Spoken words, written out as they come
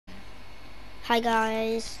Hi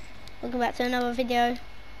guys, welcome back to another video.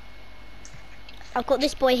 I've got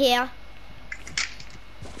this boy here.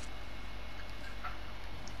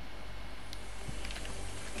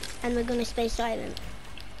 And we're gonna stay silent.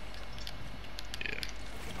 Yeah.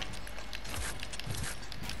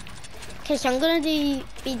 Okay, so I'm gonna be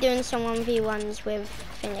doing some 1v1s with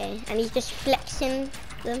Thingy, and he's just flexing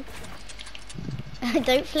them.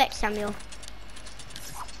 Don't flex, Samuel.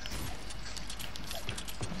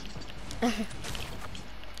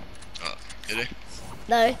 Oh, did he?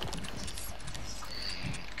 No.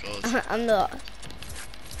 God. I'm not.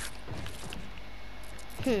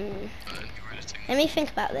 Let me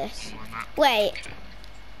think about this. Wait.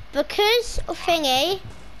 Because of Thingy,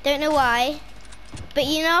 don't know why, but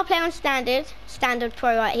you know I play on standard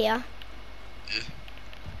pro right here. Yeah.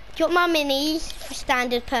 Do you want my minis for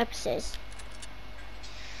standard purposes?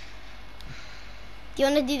 Do you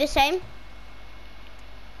want to do the same?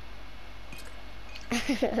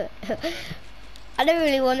 I don't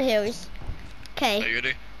really want heals. Okay. Are you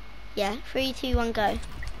ready? Yeah, 3, 2, 1, go.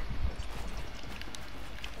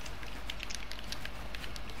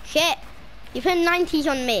 Shit! You put 90s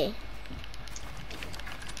on me.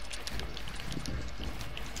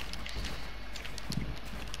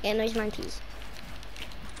 Yeah, those 90s.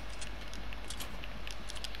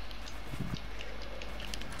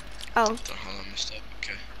 Oh. Oh, I messed up.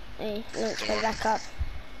 Okay. Hey, let's go back up.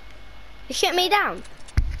 You shut me down?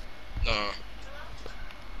 No,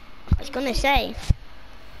 I was gonna say.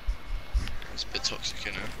 it's a bit toxic,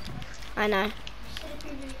 you know. I know.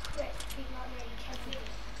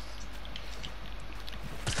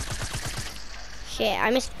 Shit, I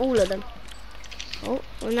missed all of them. Oh,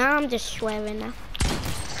 well now I'm just swearing now.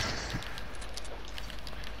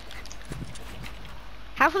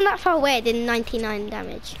 How from that far away it did 99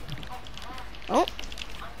 damage? Oh,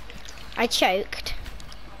 I choked.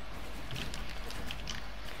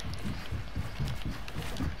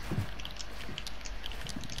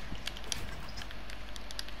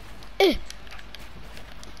 Ugh.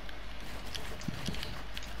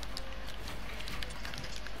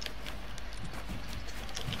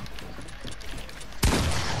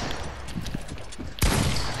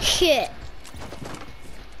 Shit.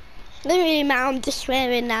 Doesn't really matter, I'm just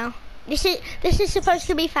swearing now. This is supposed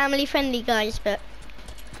to be family friendly, guys, but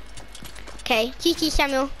okay. GG,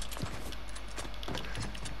 Samuel.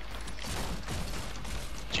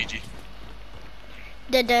 GG.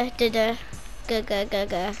 Da.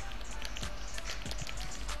 Go.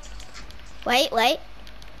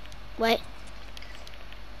 Wait.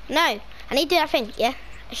 No, I need to do that thing, yeah?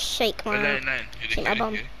 Shake my shake my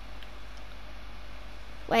bum.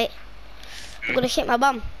 Wait. I'm gonna shake my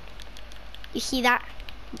bum. You see that?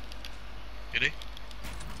 Ready?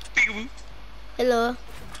 Peekaboo. Hello.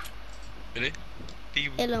 Ready?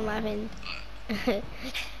 Peekaboo. Hello, my friend.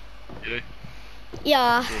 Ready?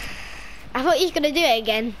 Yeah. I thought you was gonna do it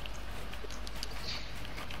again.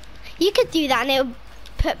 You could do that and it'll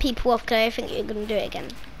put people off because I think you're gonna do it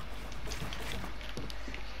again.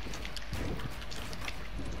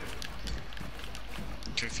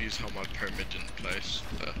 Confused how my pyramid didn't place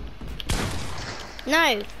there.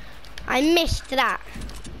 No, I missed that.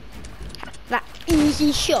 That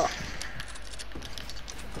easy shot.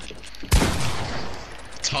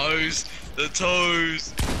 Toes! The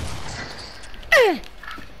toes!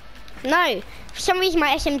 No, for some reason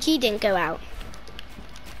my SMG didn't go out.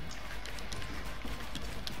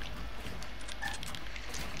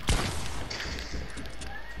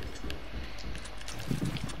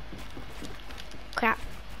 Crap.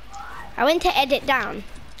 I went to edit down.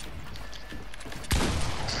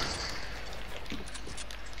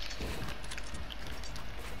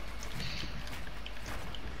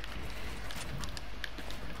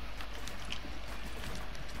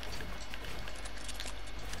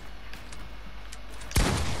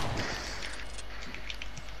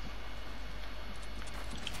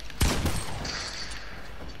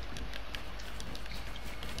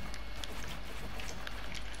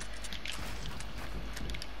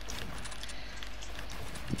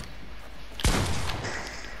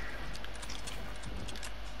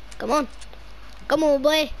 Come on,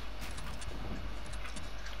 boy.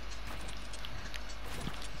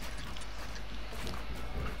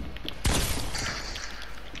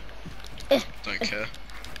 Don't care.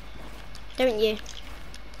 Don't you?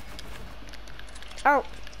 Oh.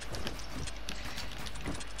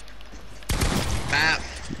 Map.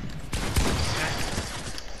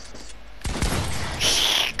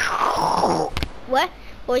 What?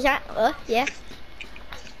 What was that? Yeah.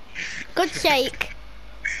 God's sake.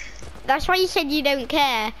 That's why you said you don't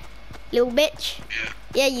care, little bitch.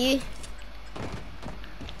 Yeah. Yeah, you.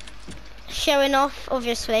 showing off,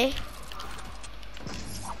 obviously.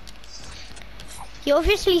 You're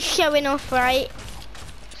obviously showing off, right?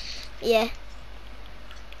 Yeah.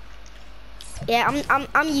 Yeah,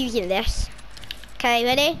 I'm using this. Okay,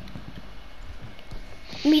 ready?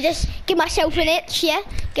 Let me just give myself an itch, yeah?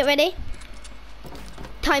 Get ready.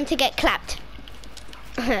 Time to get clapped.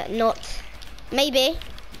 Not. Maybe.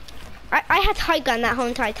 I had high gun that whole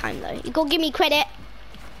entire time though. You gotta give me credit.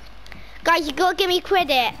 Guys, you gotta give me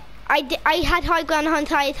credit. I had high ground the whole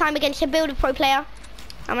entire time against a builder pro player.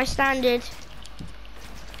 At my standard.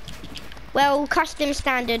 Well, custom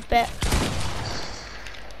standard, but...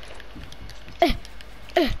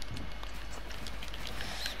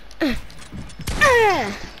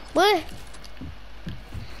 What?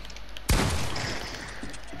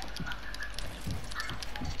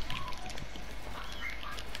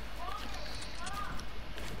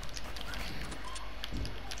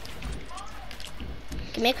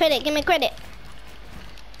 Give me credit, give me credit.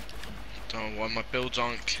 Don't know why my builds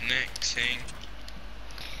aren't connecting.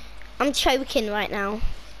 I'm choking right now.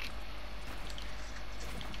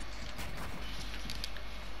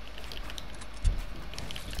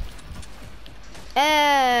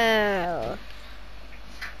 Oh.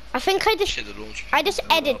 I think I just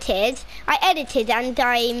edited. I edited and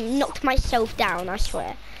I knocked myself down, I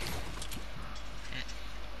swear.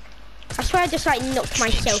 I swear I just like knocked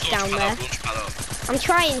myself down there. I'm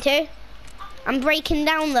trying to. I'm breaking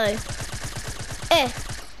down though.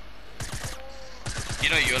 You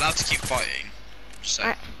know, you're allowed to keep fighting.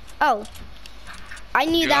 So. Oh. I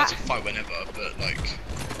knew that. You're allowed to fight whenever, but like...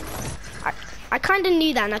 I kind of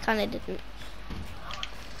knew that and I kind of didn't.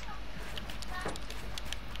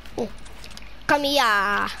 Oh. Come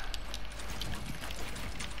here.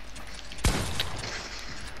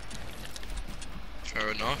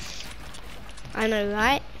 Fair enough. I know,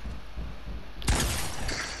 right?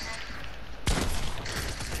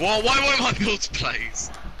 Well, why won't my builds plays?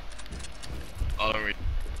 I don't really...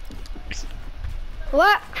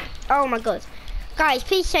 What? Oh my god. Guys,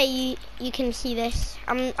 please say you can see this.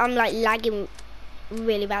 I'm like lagging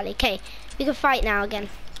really badly. Okay, we can fight now again.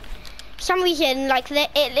 For some reason, like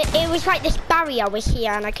it was like this barrier was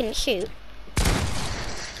here and I couldn't shoot.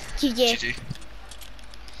 GG.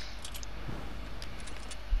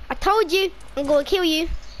 I told you, I'm gonna kill you.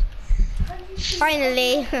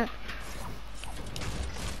 Finally.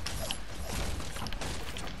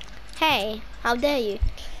 Hey, how dare you?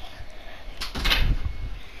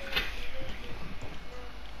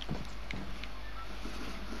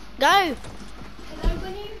 Go!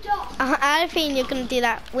 I don't think you're gonna do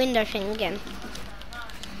that window thing again.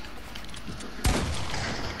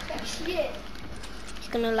 He's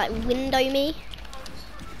gonna like window me.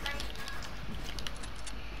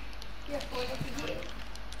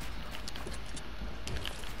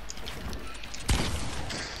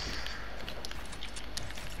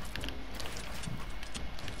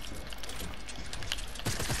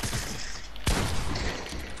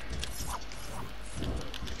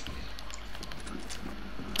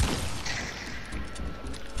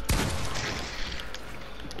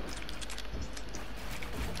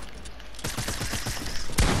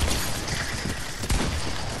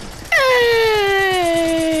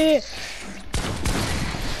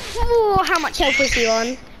 How much health was you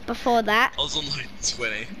on before that? I was on like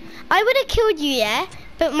 20. I would have killed you, yeah,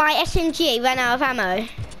 but my SMG ran out of ammo.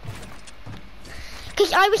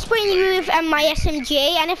 Because I was spraying you with my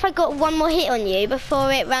SMG, and if I got one more hit on you before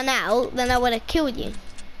it ran out, then I would have killed you.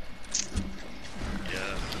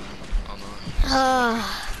 Yeah, I know.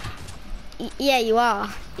 Oh, yeah, you are.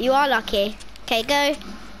 You are lucky. Okay, go.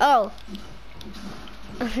 Oh.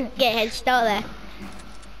 Get a head start there.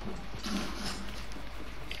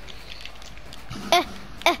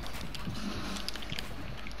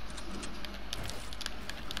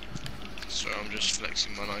 Sorry, I'm just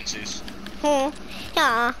flexing my 90s.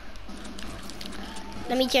 Yeah.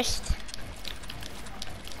 Let me just...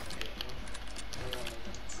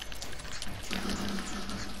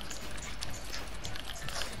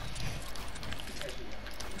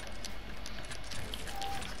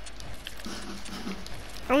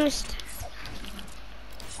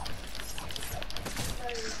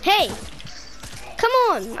 Hey! Come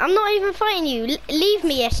on! I'm not even fighting you. Leave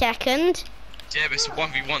me a second. Yeah, but it's a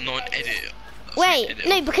 1v1, not an edit. Wait,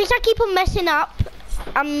 no, because I keep on messing up.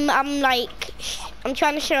 I'm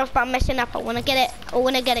trying to show off, but I'm messing up. I wanna get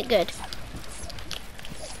it good.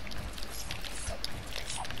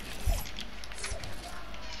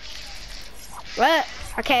 What?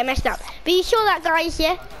 Okay, I messed up. But you saw that, guys,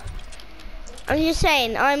 yeah? I'm just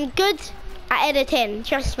saying, I'm good at editing,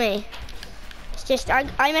 trust me. It's just,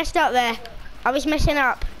 I messed up there. I was messing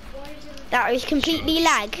up. That was completely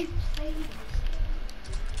lag.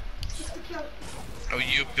 Oh,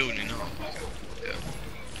 you're building up. Yeah.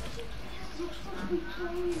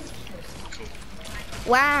 Cool.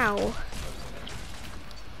 Wow.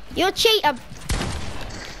 You're a cheater.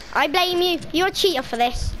 I blame you. You're a cheater for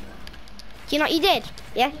this. Do you know what you did?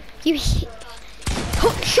 Yeah? You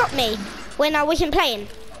hook shot me when I wasn't playing.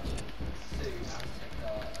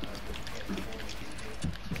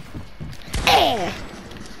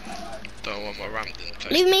 Don't want my ramp in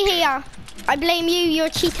place. Leave me here. I blame you. You're a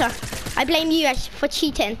cheater. I blame you for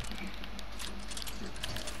cheating.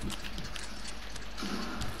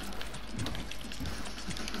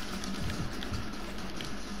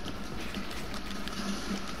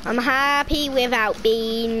 I'm happy without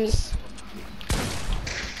beans.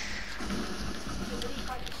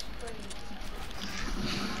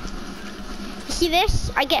 See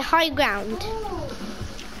this? I get high ground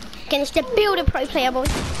against the builder pro player, boy.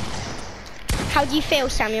 How do you feel,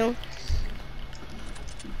 Samuel?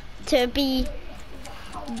 To be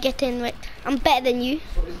getting wrecked. I'm better than you.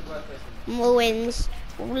 More wins.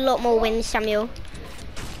 A lot more wins, Samuel.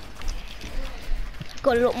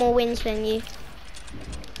 Got a lot more wins than you.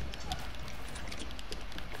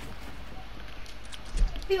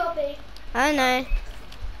 I know.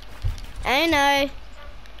 I know.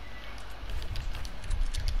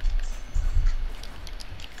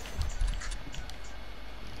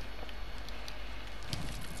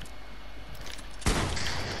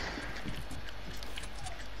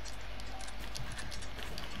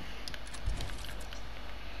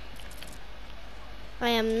 I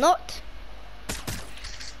am not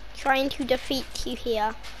trying to defeat you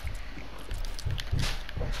here.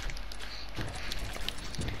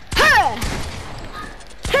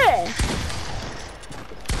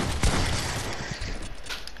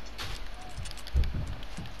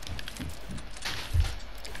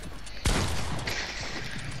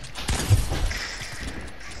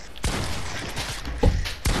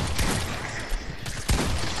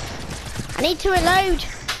 I need to reload.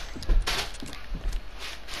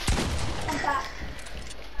 I'm back.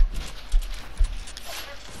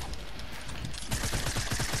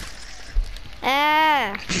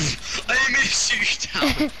 Ah. I missed you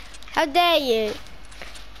down. How dare you?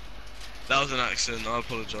 That was an accident, I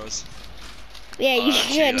apologise. Yeah, you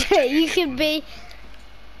should. You should be.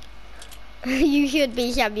 You should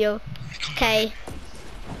be, Samuel. Okay.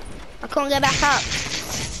 I can't go back up.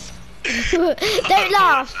 Don't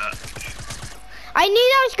laugh. I knew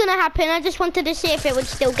that was gonna happen. I just wanted to see if it would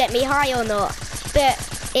still get me high or not.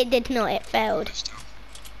 But it did not. It failed.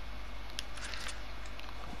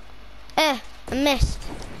 I missed.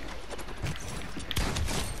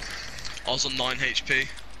 I was on 9 HP.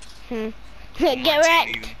 Get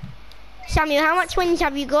wrecked. Samuel, how much wins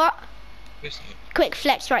have you got? Quick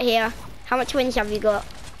flex right here. How much wins have you got?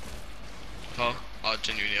 Huh? I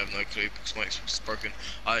genuinely have no clue because my Xbox is broken.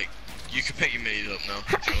 You can pick your minis up now.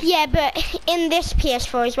 Yeah, but in this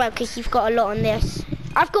PS4 as well, because you've got a lot on this.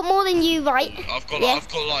 I've got more than you, right? I've got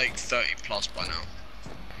like 30 plus by now.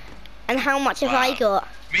 And how much have I got?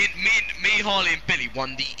 Me, Harley and Billy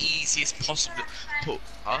won the easiest possible put.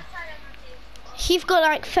 Huh? You've got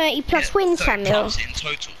like 30 plus wins, 30 Samuel. plus in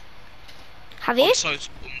total. Have you? On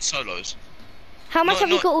solos. How much have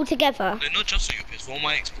you got all together? No, not just on your PS4, on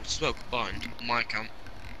my Xbox as well combined on my account.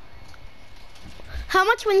 How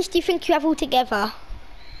much wins do you think you have all together?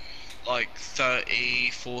 Like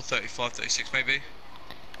 34, 35, 36 maybe.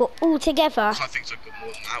 What, all together? I think I've got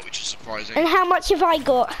more than that, which is surprising. And how much have I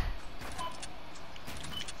got?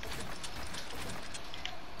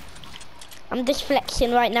 I'm just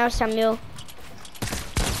flexing right now, Samuel.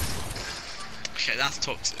 Okay, that's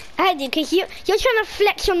toxic. I do, because you're trying to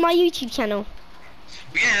flex on my YouTube channel.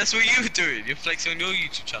 Yeah, that's what you were doing. You're flexing on your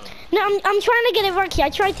YouTube channel. No, I'm trying to get it right here. I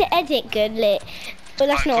tried to edit goodly. Well,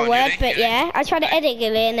 that's not a word, but yeah. I tried to edit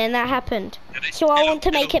goodly and then that happened. So I want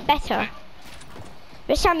to make it better.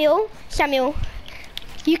 But Samuel,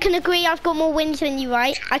 you can agree I've got more wins than you,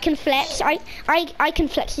 right? I can flex. I can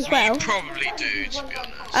flex as well. You probably do, to be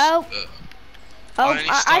honest. Oh.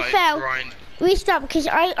 I fell. Grind. Restart because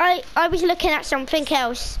I was looking at something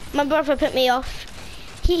else. My brother put me off.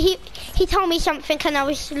 He told me something and I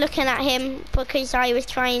was looking at him because I was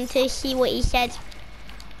trying to see what he said.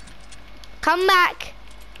 Come back.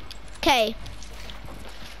 Okay.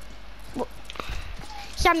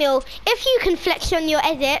 Samuel, if you can flex on your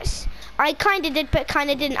edits, I kind of did but kind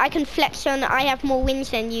of didn't. I can flex on I have more wins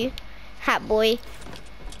than you, hat boy.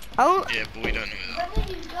 Oh. Yeah, but we don't know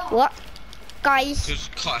that. What? Guys.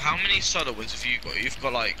 Because how many solo wins have you got? You've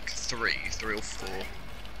got like three or four.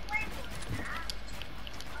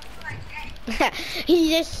 He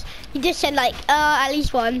just You just said like, at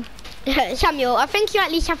least one. Samuel, I think you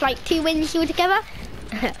at least have like 2 wins altogether.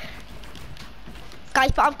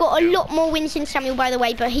 Guys, but I've got a lot more wins than Samuel, by the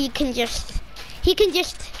way. But he can just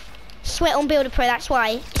sweat on Builder Pro. That's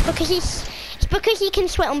why. It's because he can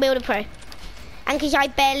sweat on Builder Pro, and because I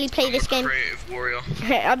barely play this game. Creative warrior.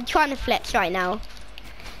 I'm trying to flex right now.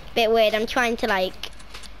 Bit weird. I'm trying to like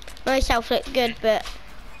make myself look good, but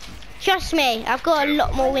trust me, I've got a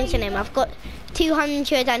lot more wins than him. I've got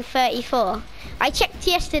 234. I checked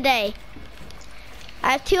yesterday.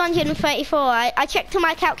 I have 234. I checked on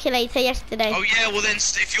my calculator yesterday. Oh yeah, well then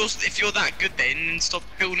if you're that good, then stop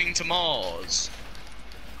building to Mars.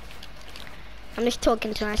 I'm just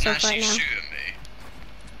talking to myself right now. Shoot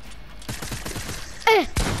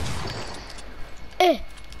at me.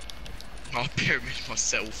 I'll pyramid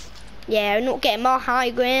myself. Yeah, I'm not getting my high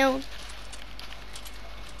ground.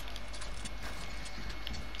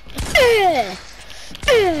 Are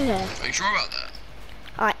you sure about that?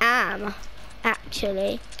 I am,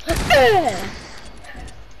 actually.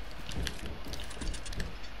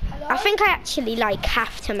 I think I actually like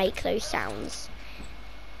have to make those sounds.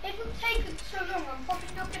 It will take so long, I'm probably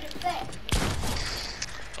not gonna play.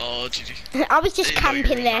 Oh, GG. I was just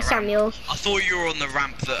camping there, Samuel. I thought you were on the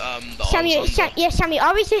ramp that Samuel, I was under. yeah, Samuel,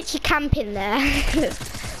 I was literally camping there.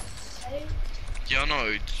 Yeah, I know.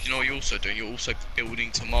 You know what you're also doing? You're also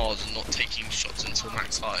building to Mars and not taking shots until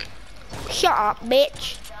max height. Shut up,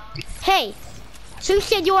 bitch. Hey, who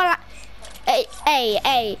said you're like...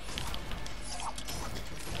 Hey.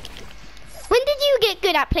 When did you get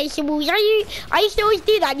good at placing walls? I used to always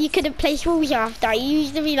do that. You couldn't place walls after. You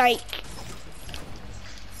used to be like...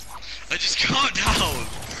 I just calm down.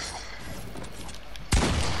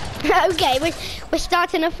 Okay, we're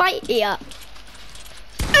starting a fight here.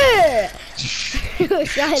 We're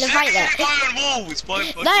starting a fight there. My own walls.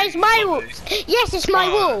 That is my wall. Yes, it's my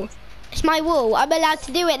wall. It's my wall. I'm allowed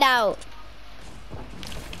to do it now.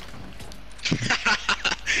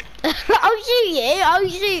 I'll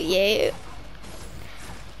shoot you.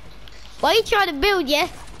 Why are you trying to build, yeah?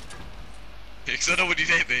 Because I know when you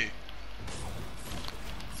hit me.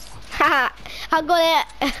 Haha, I got it.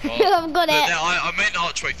 I've got it. I made an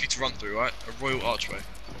archway for you to run through, right? A royal archway.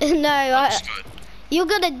 No, you're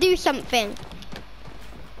gonna do something.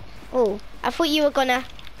 Oh, I thought you were gonna,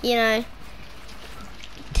 you know,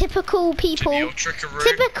 typical people,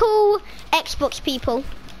 typical Xbox people.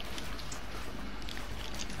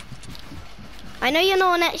 I know you're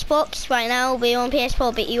not on Xbox right now, but you're on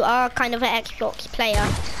PS4, but you are kind of an Xbox player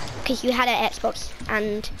because you had an Xbox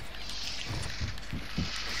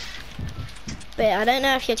but I don't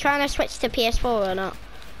know if you're trying to switch to PS4 or not.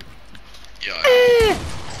 Yeah.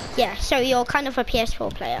 Yeah, so you're kind of a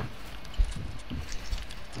PS4 player.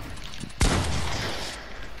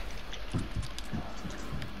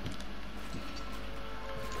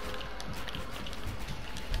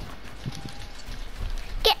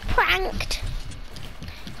 Get pranked.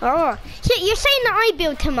 Oh, so you're saying that I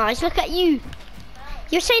build to Mars. Look at you.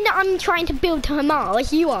 You're saying that I'm trying to build to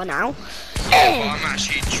Mars. You are now. Yeah, but I'm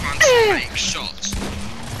actually trying to make shots.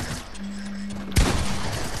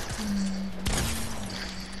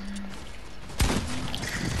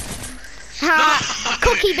 Ha!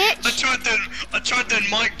 Cookie bitch. I tried doing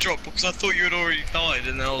mic drop because I thought you had already died,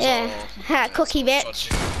 and then I was like, oh. Ha! Cookie bitch.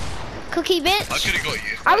 Cookie bitch. I could have got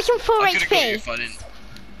you. I was on 4 I could have got you HP. if I didn't.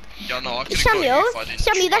 Yeah, no, I could have Samuel, got you if I didn't.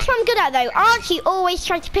 Samuel, that's what I'm good at though. Archie always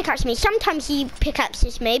tries to pickaxe me. Sometimes he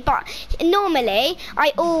pickaxes me, but normally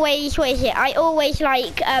I always, I always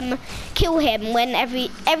like kill him when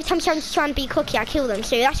every time someone's trying to be cookie, I kill them.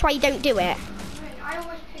 So that's why you don't do it. I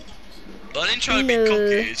always pick. But I didn't try to be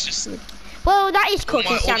cocky. It's just. Well, that is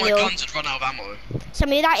cookie, Samuel. All my guns had run out of ammo.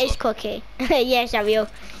 Samuel, that is cookie. Yeah, Samuel.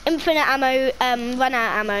 Infinite ammo, run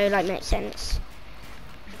out of ammo, like, makes sense.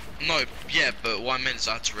 No, yeah, but what I meant is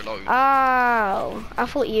I had to reload. Oh, I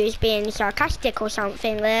thought you was being sarcastic or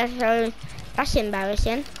something there, so that's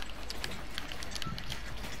embarrassing.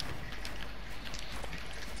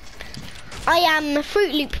 I am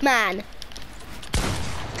Fruit Loop Man.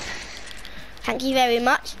 Thank you very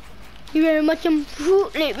much. Thank you very much, I'm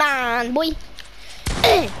Fruit Loop Man, boy.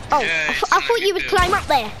 Oh, yeah, I thought you would climb up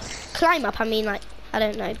there. Climb up, I mean, like, I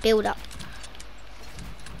don't know, build up.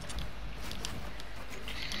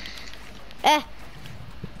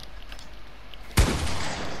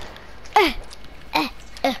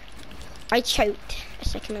 I choked a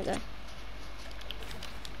second ago.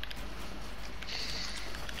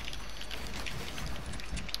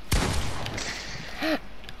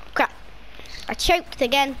 Crap. I choked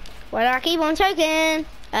again. Why do I keep on choking?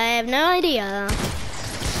 I have no idea.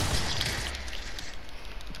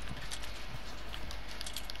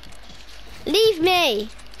 Leave me.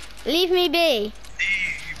 Leave me be.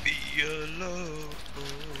 Leave me alone.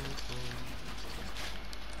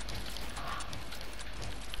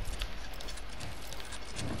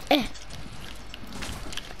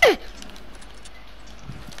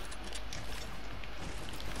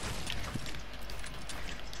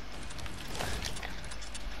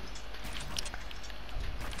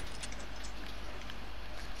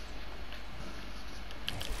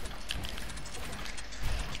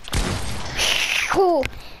 Cool.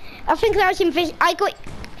 I think that was invisible. I got,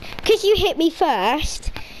 because you hit me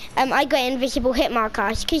first. I got invisible hit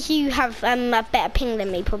markers because you have a better ping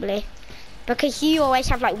than me probably. Because you always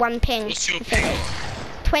have like one ping. What's your ping?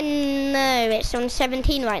 20. No, it's on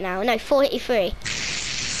 17 right now. No, 43.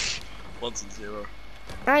 1 and 0.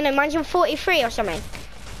 I know, mine's on 43 or something.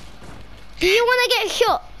 Do you want to get a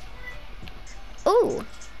shot? Ooh.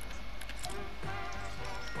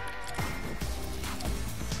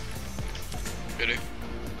 Really?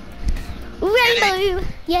 Rainbow,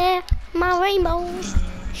 yeah, my rainbow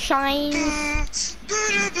shines.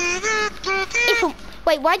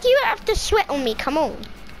 Wait, why do you have to sweat on me? Come on.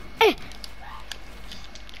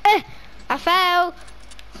 I fell.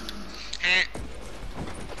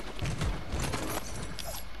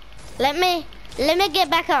 Let me get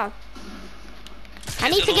back up. I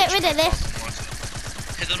need to get rid of this.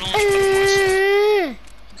 Hit the launch pad on my side.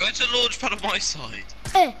 Go to the launch pad on my side.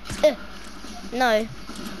 No.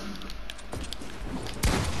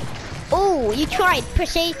 Oh, you tried,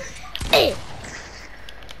 pussy.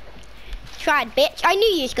 Tried, bitch. I knew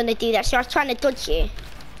you was gonna do that, so I was trying to dodge you.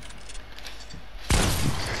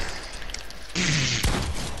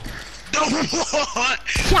 What?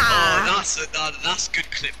 Yeah. Oh, that's good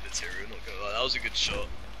clip material. Not gonna lie, that was a good shot.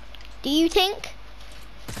 Do you think?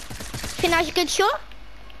 Think that was a good shot?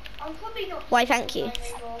 I'm probably not. Why, thank you.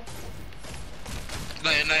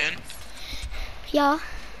 Leighton. Yeah.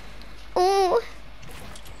 Oh.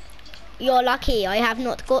 You're lucky. I have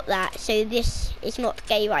not got that, so this is not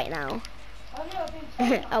gay right now. I know, I've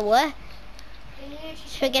been Oh, what?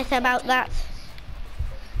 Forget about that.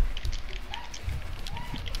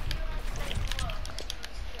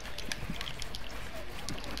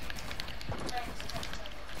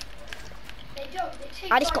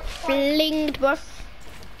 I just got flinged, bro.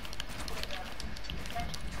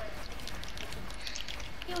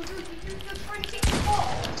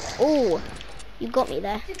 Oh, you got me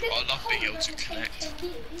there. I love being able to connect.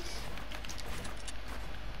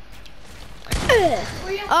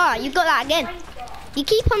 Ah, you got that again. You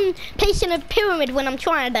keep on placing a pyramid when I'm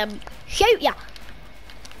trying to shoot ya.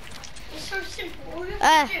 It's so simple. All you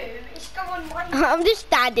have to do is go on Minecraft. I'm just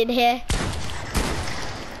standing here.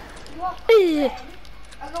 You are then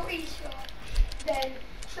a lot easier than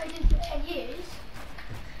trading for 10 years.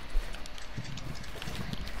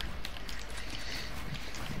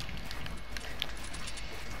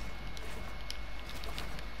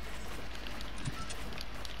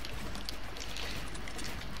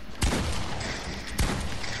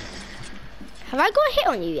 Have I got a hit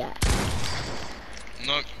on you yet?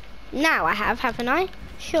 No. Now I have, haven't I?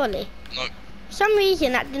 Surely. No. For some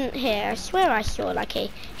reason that didn't hit. I swear I saw like a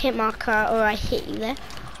hit marker or I hit you there.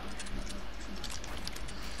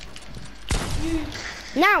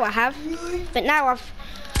 Now I have, but now I've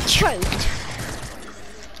choked.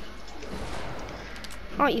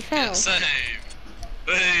 Oh, you fell. Yeah, save.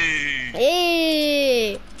 Hey.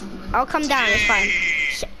 Hey. I'll come down, it's fine.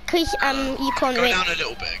 Cause you can't Go really. down a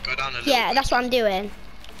little bit. Go down a little bit. Yeah, that's what I'm doing.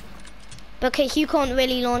 Because you can't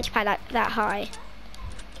really launch pad that high.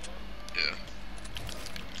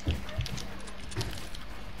 Yeah.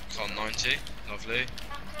 Con 90. Lovely.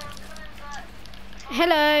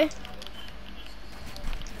 Hello.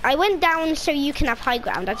 I went down so you can have high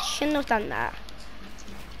ground. I shouldn't have done that.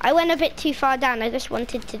 I went a bit too far down. I just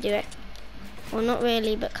wanted to do it. Well, not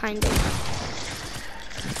really, but kind of.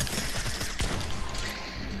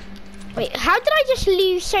 Wait, how did I just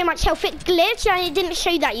lose so much health? It glitched and it didn't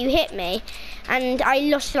show that you hit me. And I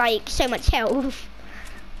lost like so much health.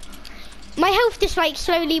 My health just like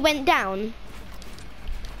slowly went down.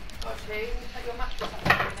 Okay, take your mattress up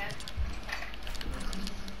in a minute.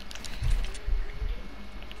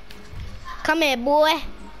 Come here, boy.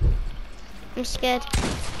 I'm scared.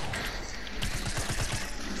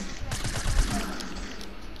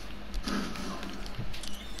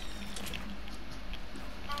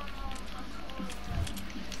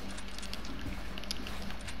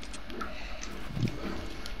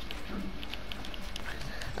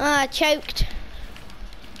 Ah, choked.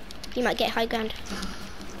 You might get high ground.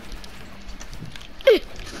 Boy,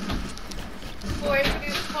 we're going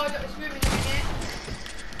to tidy up this room in a minute.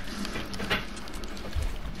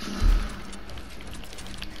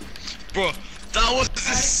 Bro, that was the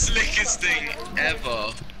slickest thing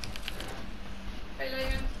ever. Hey,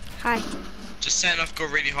 Logan. Hi. Just saying I've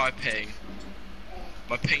got really high ping.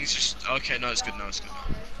 My ping's just... Okay, no, it's good now, it's good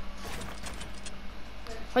now.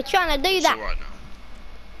 We're trying to do It's that. alright now.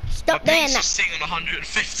 Stop My doing ping's that. just sitting on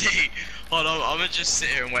 150. Hold on, I'm gonna just sit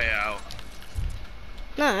here and wait it out.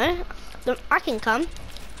 No, I can come.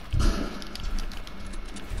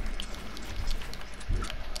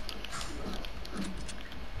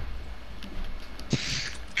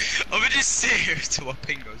 I'm gonna just sit here until my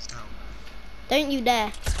ping goes down. Don't you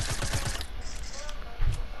dare.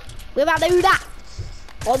 We're about to do that.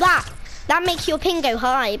 Or that. That makes your ping go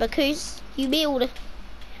high because you build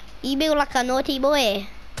like a naughty boy.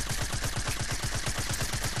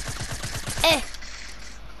 Eh.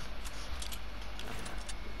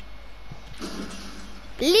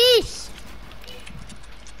 Please.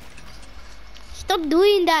 Stop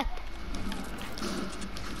doing that.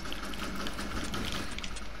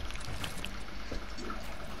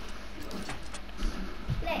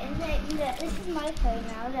 Look, this is my phone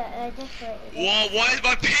now. Look, just wait. Whoa, why is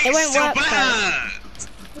my ping It won't still work, bad?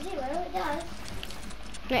 It does.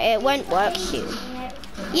 No, it won't work soon.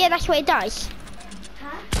 Yeah, that's what it does.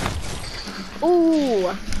 Huh?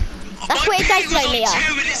 Ooh. That's what it does, though, Leah.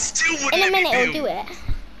 In a minute, it'll do it.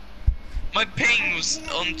 My ping was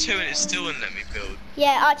on 2 and it still wouldn't let me build.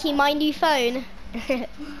 Yeah, Archie, my new phone.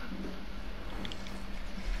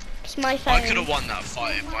 It's my phone. I could have won that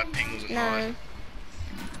fight if my ping wasn't high. No.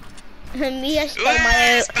 Mia stole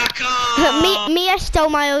my old. Mia stole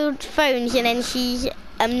my old phones, and then she's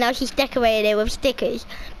now she's decorated it with stickers.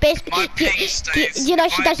 But you know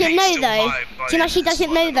she doesn't know though. Do you know she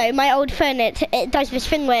doesn't know though? My old phone, it does this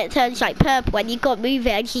thing where it turns like purple, and you got to move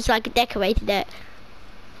it, and she's like decorated it.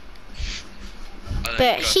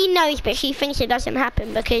 But she knows, but she thinks it doesn't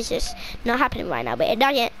happen because it's not happening right now. But it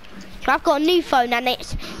doesn't. So I've got a new phone, and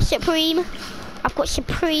it's Supreme. I've got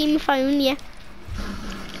Supreme phone, yeah.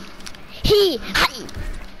 Hi.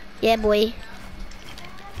 Yeah, boy.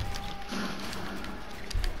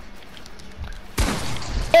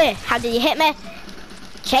 How did you hit me?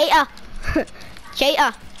 Cheater.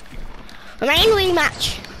 Cheater. Remain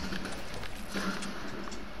rematch.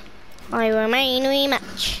 I remain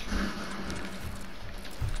rematch.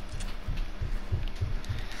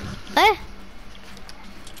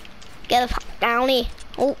 Get the fuck down here.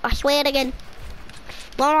 Oh, I swear it again.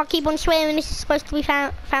 Well, I'll keep on swearing. This is supposed to be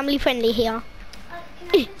family friendly here.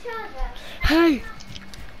 Hey. Hey.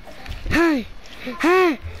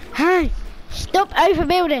 Hey. Hey. Stop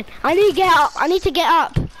overbuilding. I need to get up. I need to get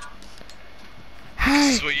up.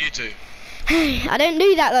 This is what you do. I don't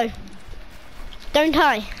do that though. Don't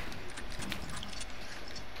I?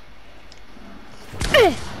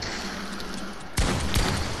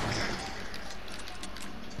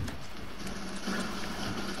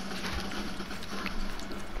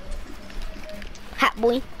 Hat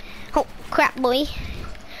boy. Oh, crap boy.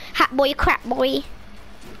 Hat boy, crap boy.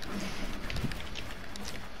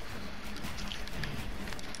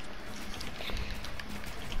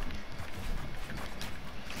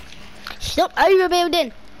 Stop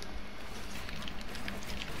overbuilding.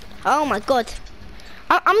 Oh my god.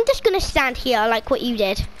 I'm just gonna stand here like what you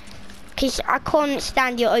did. Because I can't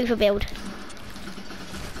stand your overbuild.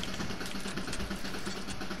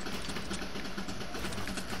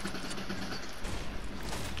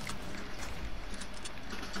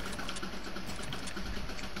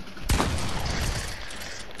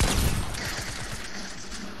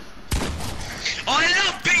 I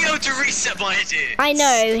love being able to reset my edit. I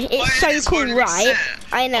know, it's so cool, right?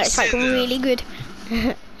 I know, it's like really good.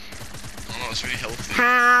 Oh, it's really healthy.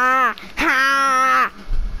 Ha! Ha!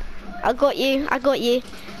 I got you, I got you.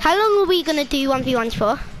 How long are we gonna do 1v1s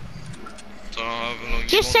for? Don't know how long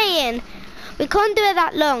Just saying, we can't do it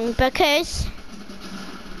that long because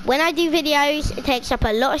when I do videos, it takes up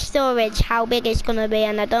a lot of storage, how big it's gonna be,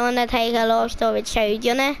 and I don't wanna take a lot of storage, so do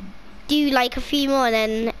you wanna do like a few more and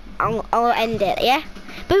then I'll end it, yeah?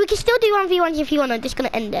 But we can still do 1v1s if you want. I'm just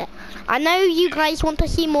gonna end it. I know you guys want to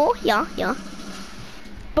see more, yeah.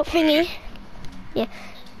 But thingy, yeah.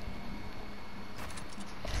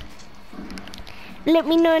 Let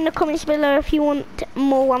me know in the comments below if you want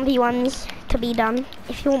more 1v1s to be done.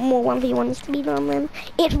 If you want more 1v1s to be done, then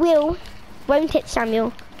it will, won't it,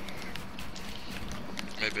 Samuel?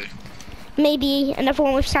 Maybe. Maybe another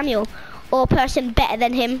one with Samuel, or a person better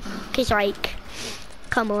than him. Cause like,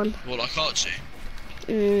 come on. Well, like Archie.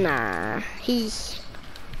 Nah, he's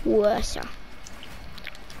worse.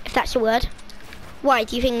 If that's a word. Why,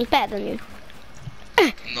 do you think he's better than you?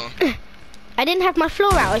 No. I didn't have my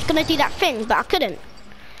floor out. I was gonna do that thing, but I couldn't.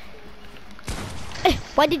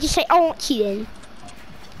 Why did you say Archie then?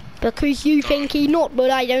 Because you think he's not,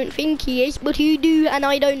 but I don't think he is. But you do, and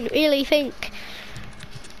I don't really think.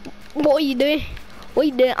 What are you doing? What are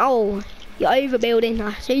you doing? Oh, you're overbuilding.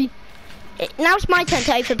 I see. Now it's my turn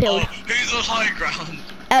to overbuild. Oh, who's on high ground?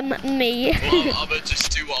 Me. Well, I'm gonna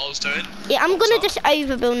just do what I was doing. Yeah, I'm gonna just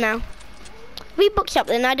overbuild now. We booked up,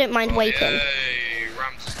 then I don't mind waiting. Yay,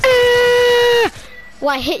 Rams.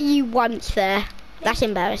 Well, I hit you once there. That's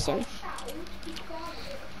embarrassing.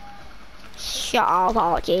 Shut up,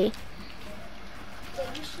 Archie.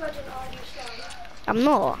 I'm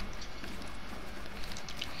not.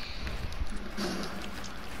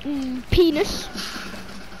 Penis.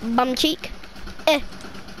 Bum cheek.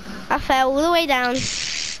 I fell all the way down.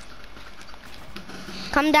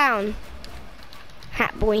 Come down.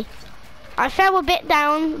 Hat boy. I fell a bit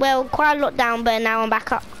down, well, quite a lot down, but now I'm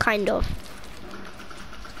back up, kind of.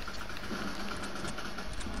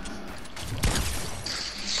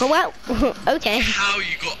 Oh, well, okay. How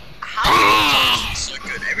you got so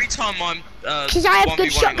good? Every time I'm because I have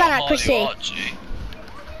good shotgun accuracy.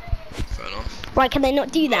 Fair enough. Why can they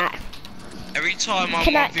not do that? Every time I'm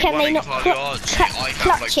Can they not Harley Archie, I have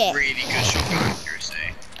clutch like it? really good shotgun accuracy.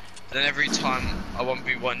 Then every time I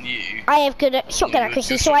 1v1 you, I have good shotgun Good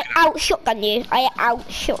accuracy, so I shotgun. out-shotgun you. I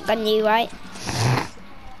out-shotgun you, right?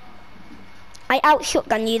 I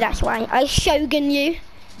out-shotgun you, that's why. I shogun you.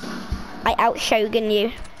 I out-shogun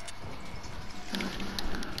you.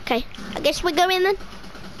 Okay, I guess we're going then.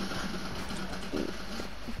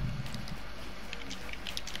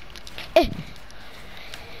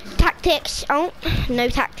 Tactics. Oh, no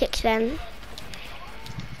tactics then.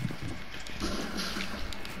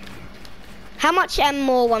 How much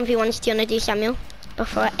more 1v1s do you want to do, Samuel?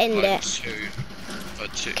 Before I end it. Two.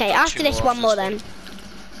 Okay, after this, one more then.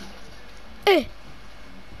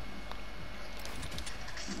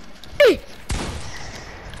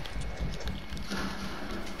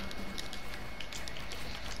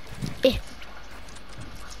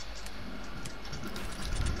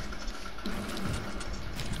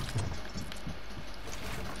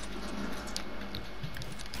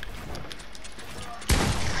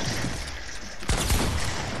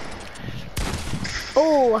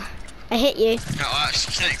 Oh, I hit you. No, I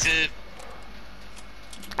actually connected.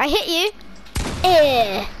 I hit you.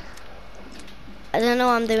 I don't know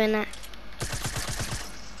why I'm doing that.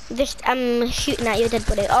 Just shooting at your dead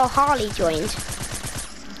body. Oh, Harley joined.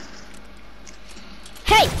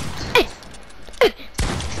 Hey!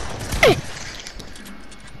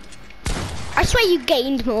 I swear you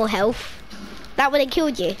gained more health. That would have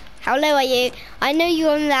killed you. How low are you? I know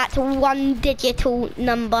you're on that one digital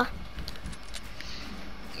number.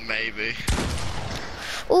 Maybe.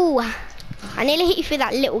 Ooh, I nearly hit you through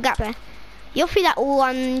that little gap there. You're through that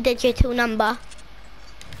one digital number.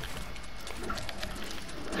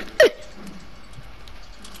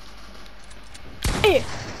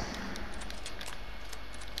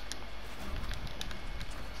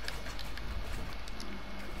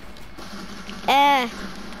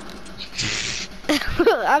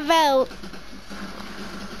 I fell.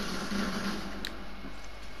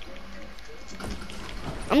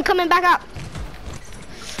 I'm coming back up.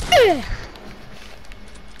 I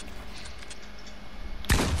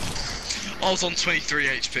was on 23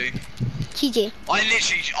 HP. GG. I you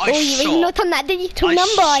shot. really not on that digital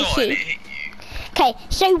number, I shot and it see. hit you. Okay,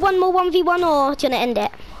 so one more 1v1 or do you want to end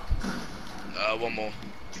it? One more.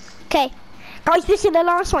 Okay, guys, this is the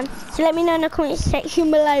last one. So let me know in the comment section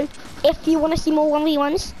below if you want to see more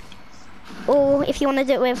 1v1s. Or if you want to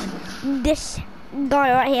do it with this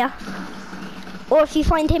guy right here. Or if you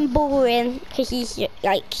find him boring, because he's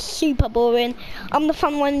like super boring. I'm the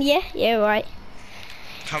fun one, yeah? Yeah, right.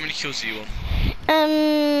 How many kills are you on?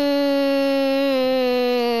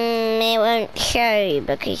 It won't show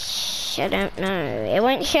because I don't know. It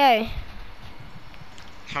won't show.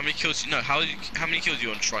 How many kills? No, how many kills are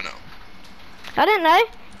you on? Try now. I don't know.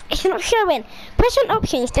 It's not showing. Press on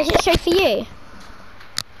options. Does it show for you?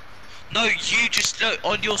 No, you just look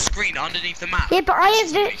on your screen underneath the map. Yeah, but I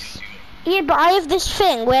have this. Yeah, but I have this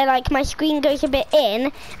thing where like my screen goes a bit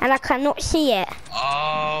in and I cannot see it.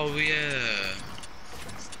 Oh yeah.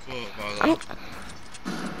 Cool,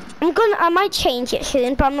 I might change it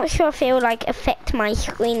soon, but I'm not sure if it will like affect my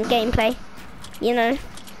screen gameplay. You know,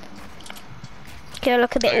 it'll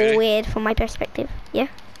look a bit Really? weird from my perspective. Yeah.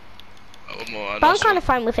 One more. But I'm kind of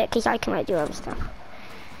fine with it because I can like do other stuff.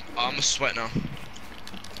 I'm a sweat now.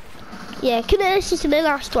 Yeah, this is the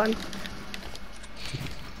last one.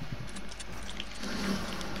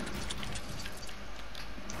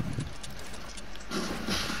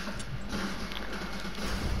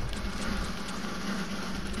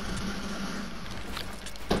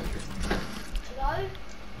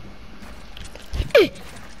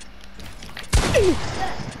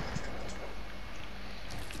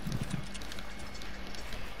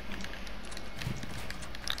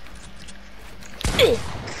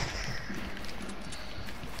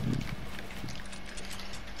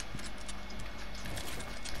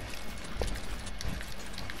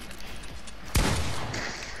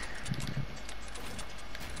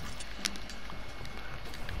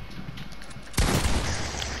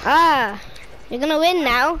 Ah, you're gonna win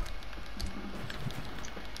now.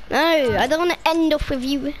 No, I don't want to end off with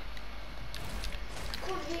you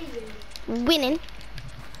Can't hear you. winning.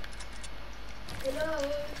 Hello.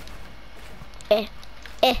 Eh,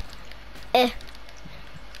 eh, eh,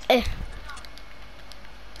 eh.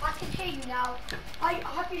 I can hear you now.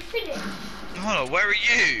 Have you finished? Hold on, where are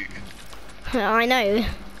you? I know.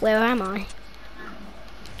 Where am I?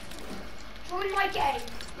 Join my game.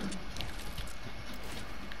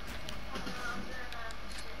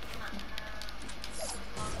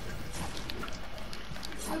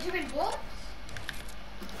 Are you doing what?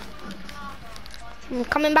 I'm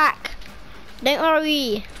coming back. Don't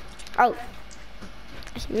worry. Oh,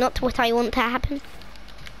 that's not what I want to happen.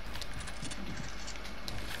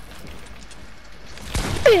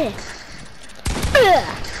 Ugh.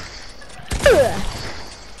 Ugh. Ugh.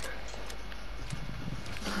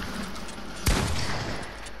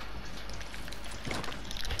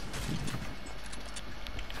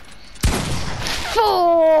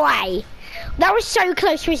 Boy, that was so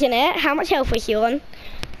close, wasn't it? How much health was you on?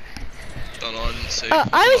 Don't know, I didn't see.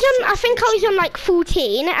 I think I was on like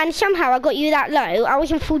 14, and somehow I got you that low. I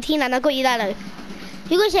was on 14 and I got you that low.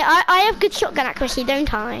 You gotta say, I have good shotgun accuracy,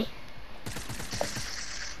 don't I?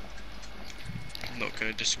 I'm not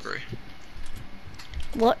gonna disagree.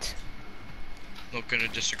 What? Not gonna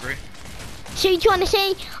disagree. So you trying to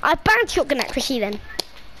say I have bad shotgun accuracy then?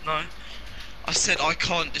 No. I said I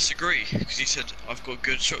can't disagree because you said I've got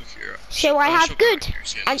good shot accuracy. So I have good.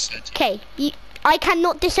 And I said, Okay, I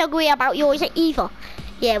cannot disagree about yours either.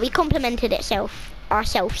 Yeah, we complimented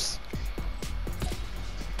ourselves.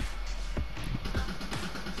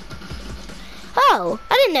 Oh,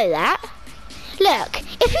 I didn't know that. Look,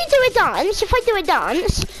 if I do a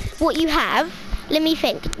dance, what you have, let me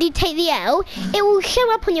think, you take the L, it will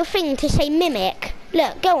show up on your thing to say mimic.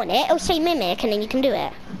 Look, go on it, it'll say mimic and then you can do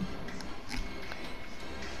it.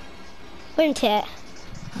 Won't it?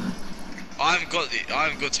 I haven't got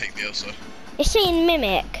to take the L, so. It's saying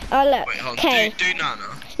mimic. Oh look, Wait, hold on. okay. Do Nana.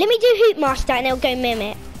 Let me do Hoopmaster and it'll go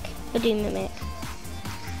mimic. I'll do mimic.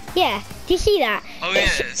 Yeah, do you see that? Oh,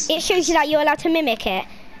 It yeah. shows you that you're allowed to mimic it.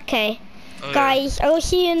 Okay. Oh, Guys, I will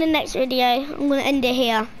see you in the next video. I'm going to end it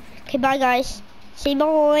here. Okay, bye guys. Say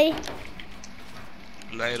bye.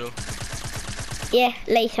 Yeah. Later. Yeah,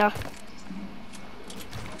 later.